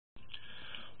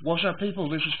What's up, people?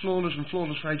 This is Flawless and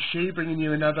Flawless HD bringing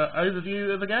you another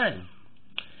overview of the game.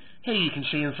 Here you can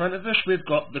see in front of us we've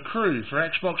got The Crew for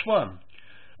Xbox One.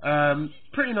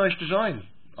 Pretty nice design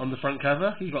on the front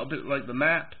cover. You've got a bit like the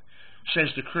map. Says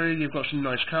The Crew. You've got some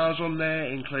nice cars on there,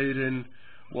 including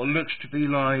what looks to be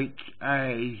like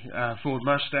a Ford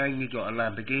Mustang. You've got a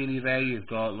Lamborghini there. You've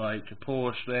got like a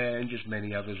Porsche there, and just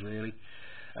many others really.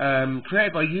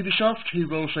 Created by Ubisoft,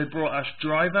 who've also brought us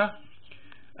Driver.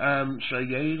 So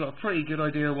yeah, you've got a pretty good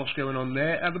idea of what's going on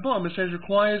there. At the bottom it says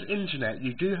requires internet.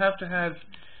 You do have to have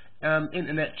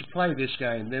internet to play this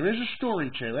game. There is a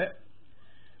story to it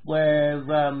where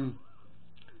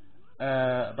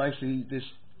basically this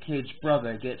kid's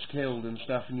brother gets killed and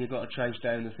stuff, and you've got to chase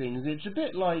down the things. It's a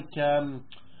bit like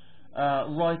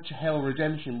Ride to Hell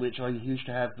Redemption, which I used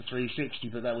to have for 360,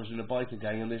 but that was in a biker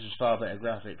game, and this is far better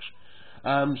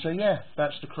graphics. So yeah,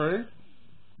 that's The Crew.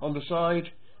 On the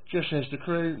side just says The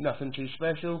Crew, nothing too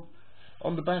special.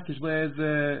 On the back is where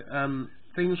the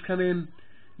things come in.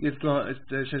 You've got, it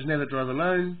says Never Drive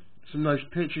Alone, some nice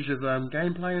pictures of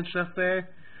gameplay and stuff there. It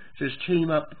says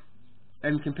team up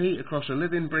and compete across a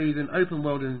living, breathing, open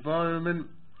world environment.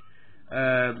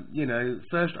 You know,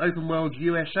 first open world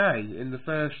USA in the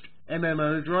first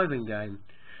MMO driving game.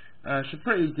 It's a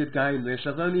pretty good game this.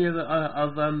 I've only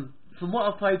ever, from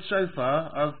what I've played so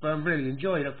far, I've really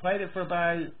enjoyed it. I've played it for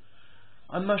about,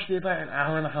 I must be about an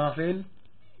hour and a half in.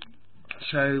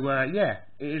 So yeah,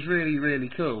 it is really, really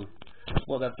cool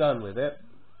what they've done with it.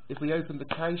 If we open the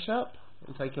case up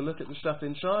and take a look at the stuff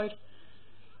inside,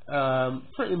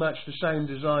 pretty much the same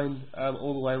design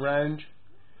all the way around.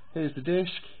 Here's the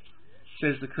disc,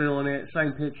 says The Crew on it,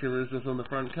 same picture as was on the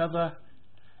front cover,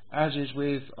 as is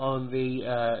with on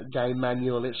the game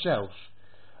manual itself.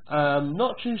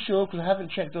 Not too sure, because I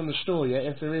haven't checked on the store yet,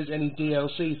 if there is any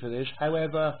DLC for this.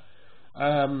 However,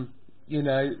 you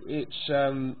know, it's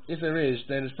if there is,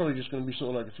 then it's probably just going to be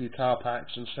sort of like a few car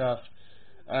packs and stuff.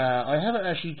 I haven't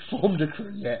actually formed a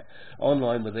crew yet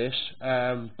online with this,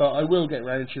 but I will get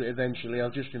round to it eventually.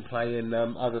 I've just been playing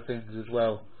other things as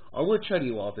well. I would tell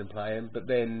you what I've been playing, but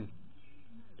then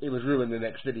it would ruin the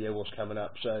next video what's coming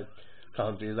up, so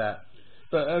can't do that.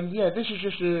 But yeah, this is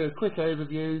just a quick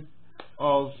overview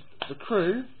of The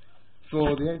Crew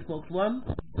for the Xbox One.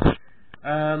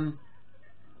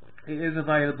 It is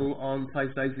available on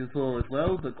PlayStation 4 as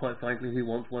well, but quite frankly, who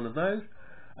wants one of those?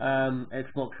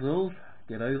 Xbox rules,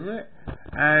 get over it.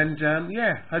 And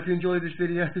yeah, hope you enjoyed this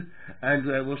video,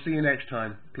 and we'll see you next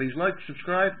time. Please like,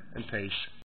 subscribe, and peace.